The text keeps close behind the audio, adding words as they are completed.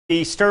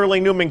The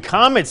Sterling Newman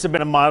Comets have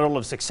been a model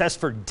of success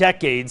for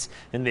decades,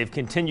 and they've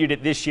continued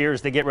it this year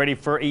as they get ready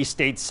for a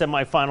state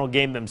semifinal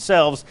game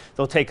themselves.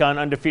 They'll take on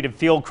undefeated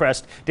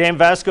Fieldcrest. Dan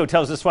Vasco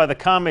tells us why the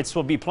Comets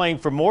will be playing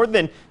for more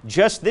than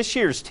just this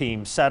year's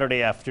team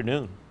Saturday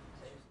afternoon.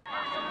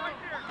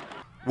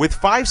 With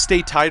 5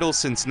 state titles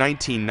since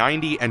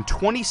 1990 and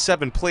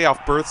 27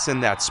 playoff berths in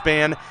that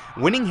span,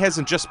 winning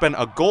hasn't just been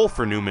a goal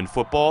for Newman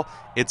football,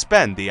 it's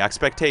been the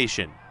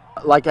expectation.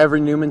 Like every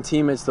Newman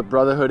team, it's the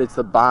brotherhood, it's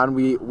the bond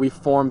we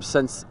formed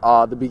since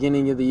the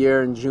beginning of the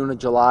year in June or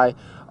July.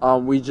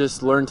 We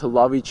just learned to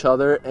love each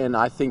other, and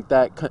I think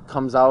that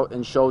comes out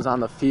and shows on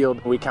the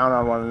field. We count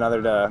on one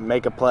another to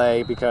make a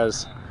play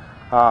because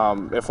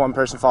if one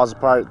person falls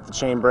apart, the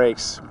chain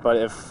breaks. But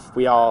if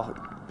we all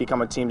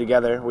become a team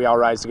together, we all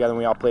rise together, and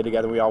we all play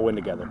together, and we all win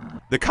together.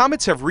 The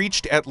Comets have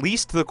reached at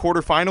least the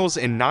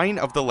quarterfinals in 9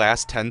 of the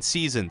last 10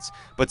 seasons,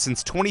 but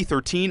since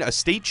 2013, a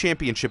state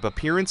championship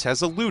appearance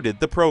has eluded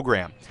the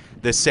program.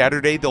 This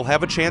Saturday, they'll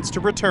have a chance to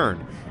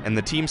return, and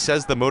the team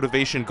says the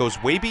motivation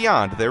goes way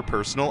beyond their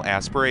personal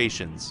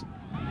aspirations.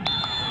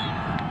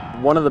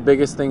 One of the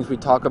biggest things we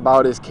talk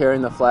about is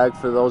carrying the flag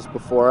for those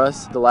before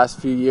us. The last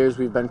few years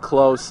we've been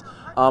close,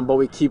 but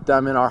we keep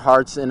them in our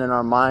hearts and in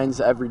our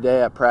minds every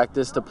day at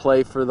practice to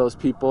play for those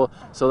people.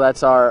 So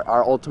that's our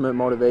ultimate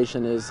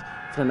motivation, is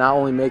to not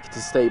only make it to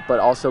state, but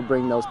also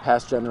bring those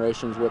past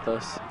generations with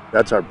us.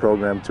 That's our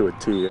program to a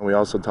T. We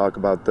also talk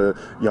about the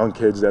young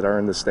kids that are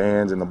in the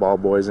stands and the ball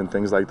boys and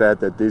things like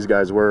that these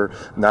guys were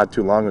not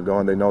too long ago,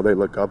 and they know they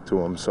look up to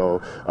them.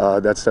 So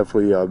that's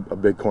definitely a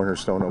big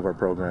cornerstone of our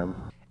program.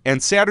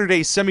 And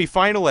Saturday's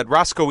semifinal at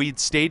Roscoe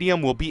Eads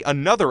Stadium will be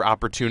another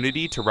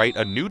opportunity to write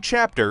a new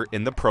chapter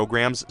in the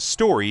program's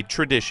storied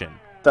tradition.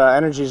 The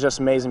energy is just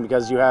amazing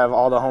because you have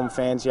all the home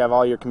fans, you have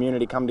all your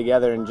community come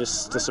together and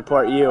just to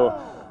support you.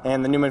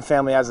 And the Newman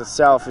family as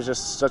itself is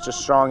just such a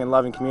strong and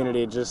loving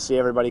community. Just see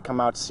everybody come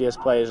out to see us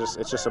play,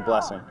 it's just a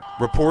blessing.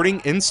 Reporting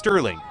in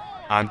Sterling,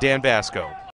 I'm Dan Vasco.